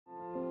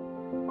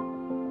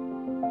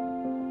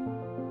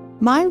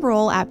My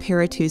role at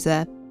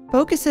Perituza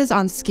focuses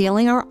on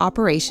scaling our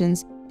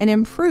operations and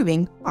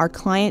improving our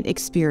client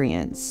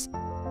experience.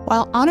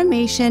 While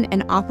automation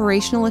and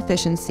operational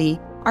efficiency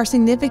are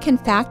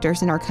significant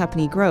factors in our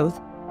company growth,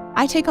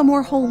 I take a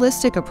more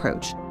holistic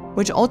approach,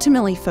 which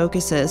ultimately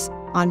focuses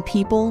on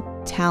people,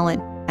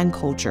 talent, and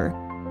culture.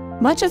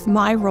 Much of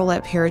my role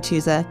at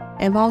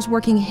Perituza involves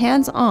working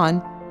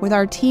hands-on with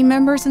our team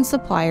members and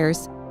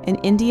suppliers in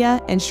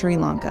India and Sri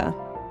Lanka.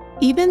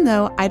 Even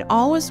though I'd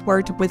always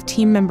worked with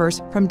team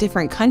members from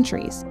different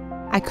countries,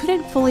 I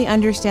couldn't fully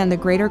understand the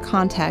greater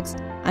context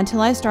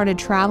until I started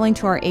traveling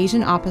to our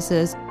Asian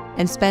offices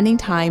and spending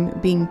time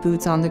being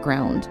boots on the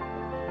ground.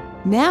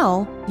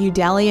 Now, New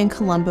Delhi and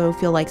Colombo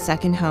feel like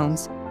second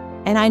homes,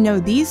 and I know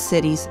these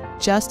cities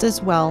just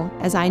as well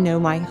as I know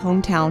my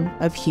hometown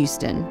of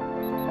Houston.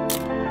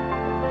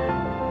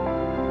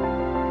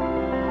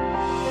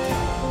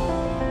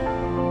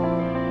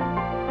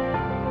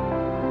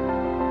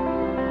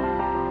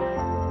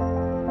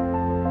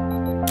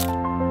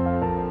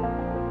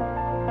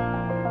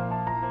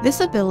 This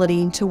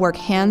ability to work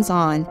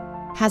hands-on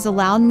has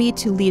allowed me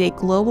to lead a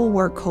global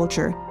work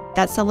culture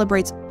that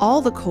celebrates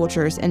all the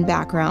cultures and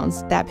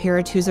backgrounds that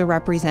Perituza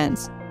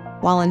represents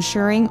while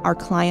ensuring our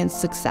clients'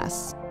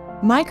 success.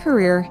 My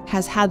career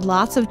has had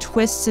lots of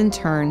twists and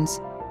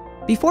turns.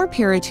 Before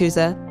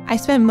Perituza, I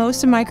spent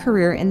most of my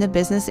career in the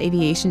business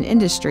aviation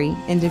industry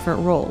in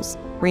different roles,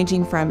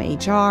 ranging from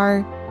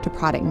HR to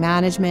product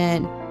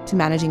management to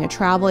managing a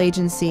travel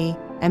agency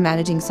and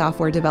managing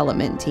software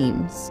development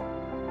teams.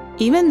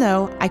 Even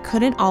though I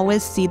couldn't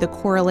always see the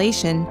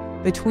correlation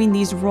between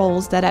these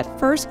roles that at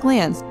first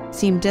glance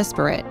seemed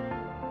disparate,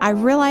 I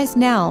realize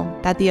now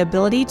that the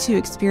ability to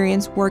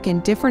experience work in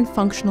different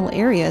functional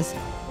areas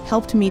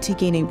helped me to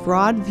gain a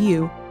broad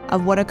view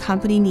of what a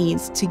company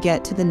needs to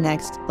get to the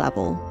next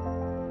level.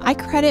 I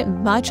credit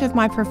much of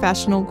my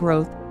professional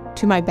growth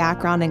to my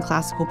background in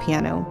classical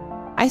piano.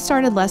 I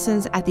started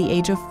lessons at the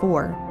age of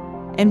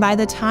 4, and by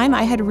the time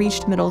I had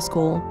reached middle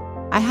school,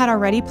 I had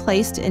already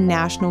placed in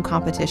national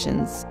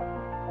competitions.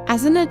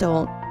 As an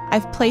adult,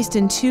 I've placed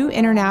in 2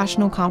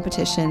 international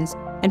competitions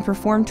and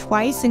performed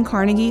twice in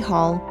Carnegie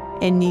Hall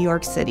in New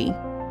York City.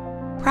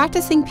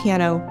 Practicing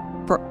piano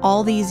for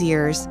all these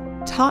years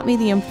taught me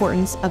the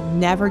importance of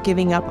never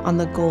giving up on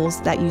the goals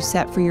that you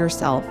set for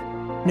yourself,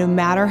 no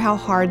matter how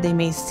hard they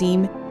may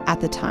seem at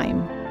the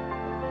time.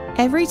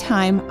 Every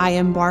time I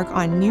embark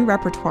on new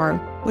repertoire,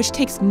 which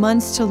takes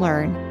months to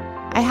learn,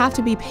 I have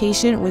to be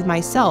patient with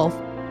myself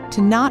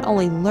to not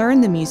only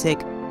learn the music,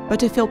 but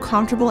to feel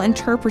comfortable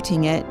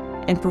interpreting it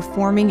and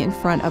performing in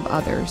front of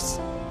others.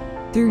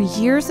 Through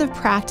years of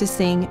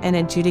practicing and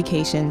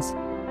adjudications,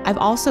 I've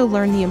also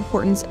learned the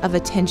importance of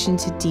attention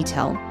to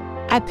detail.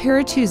 At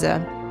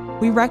Perituza,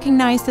 we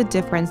recognize the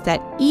difference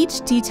that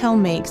each detail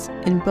makes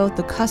in both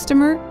the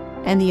customer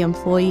and the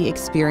employee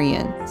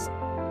experience.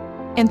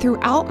 And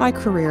throughout my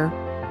career,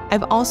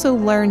 I've also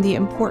learned the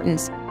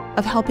importance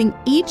of helping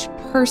each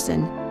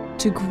person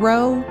to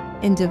grow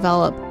and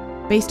develop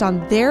based on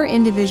their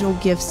individual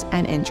gifts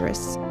and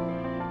interests.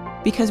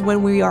 Because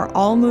when we are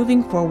all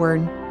moving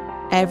forward,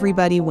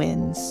 everybody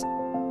wins.